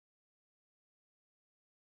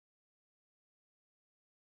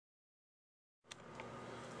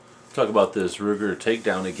Talk about this Ruger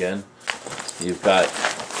Takedown again. You've got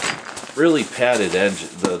really padded edge.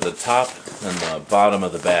 The top and the bottom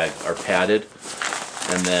of the bag are padded,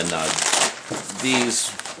 and then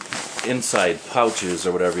these inside pouches,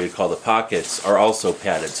 or whatever you call the pockets, are also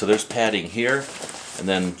padded. So there's padding here, and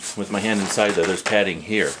then with my hand inside there, there's padding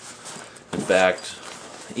here. In fact,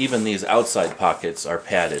 even these outside pockets are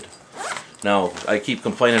padded. Now, I keep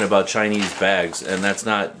complaining about Chinese bags, and that's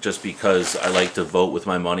not just because I like to vote with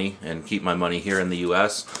my money and keep my money here in the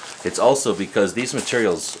US. It's also because these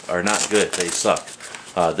materials are not good. They suck.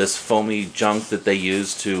 This foamy junk that they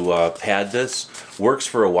use to pad this works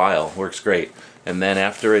for a while, works great. And then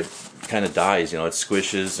after it kind of dies, you know, it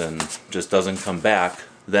squishes and just doesn't come back,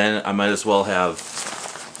 then I might as well have,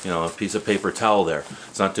 you know, a piece of paper towel there.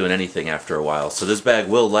 It's not doing anything after a while. So this bag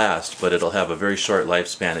will last, but it'll have a very short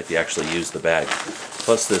lifespan if you actually use the bag.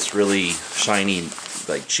 Plus this really shiny,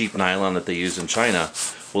 like cheap nylon that they use in China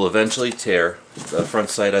will eventually tear. The front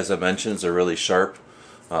side, as I mentioned, is a really sharp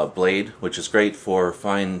blade, which is great for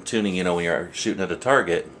fine tuning, you know, when you're shooting at a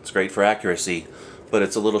target. It's great for accuracy, but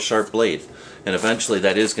it's a little sharp blade. And eventually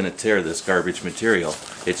that is going to tear this garbage material.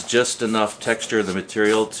 It's just enough texture of the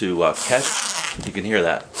material to catch. You can hear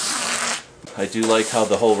that. I do like how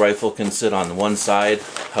the whole rifle can sit on one side.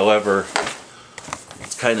 However,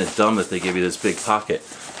 it's kind of dumb that they give you this big pocket.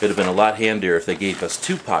 It would have been a lot handier if they gave us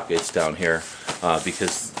two pockets down here,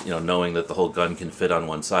 because, you know, knowing that the whole gun can fit on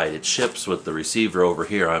one side. It ships with the receiver over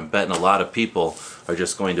here. I'm betting a lot of people are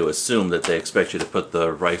just going to assume that they expect you to put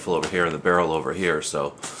the rifle over here and the barrel over here, so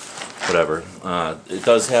whatever. It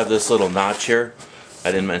does have this little notch here.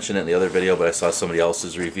 I didn't mention it in the other video, but I saw somebody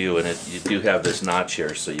else's review, and you do have this notch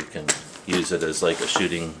here, so you can use it as like a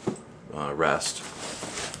shooting rest.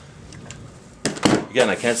 Again,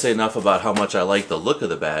 I can't say enough about how much I like the look of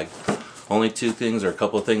the bag. Only two things, or a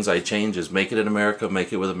couple of things I change, is make it in America,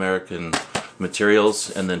 make it with American materials,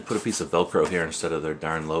 and then put a piece of Velcro here instead of their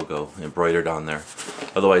darn logo embroidered on there.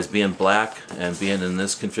 Otherwise, being black and being in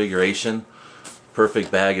this configuration, perfect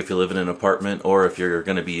bag if you live in an apartment, or if you're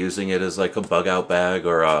going to be using it as like a bug out bag,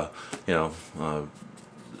 or you know, an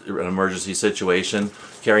emergency situation.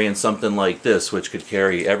 Carrying something like this, which could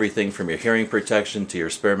carry everything from your hearing protection to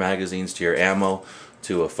your spare magazines to your ammo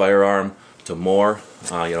to a firearm to more,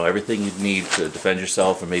 you know, everything you'd need to defend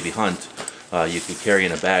yourself or maybe hunt, you could carry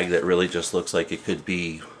in a bag that really just looks like it could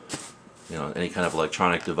be, you know, any kind of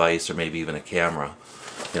electronic device, or maybe even a camera,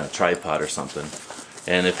 you know, tripod or something.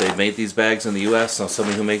 And if they've made these bags in the US, now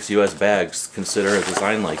somebody who makes US bags, consider a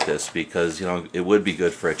design like this, because, you know, it would be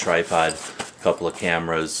good for a tripod, a couple of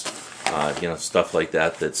cameras, you know, stuff like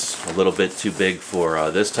that that's a little bit too big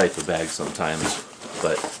for this type of bag sometimes,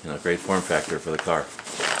 but, you know, great form factor for the car.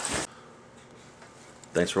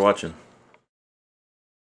 Thanks for watching.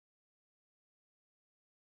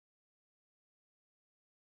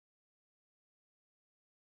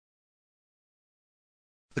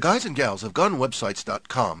 The guys and gals of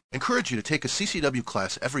GunWebsites.com encourage you to take a CCW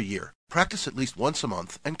class every year, practice at least once a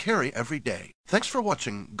month, and carry every day. Thanks for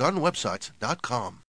watching GunWebsites.com.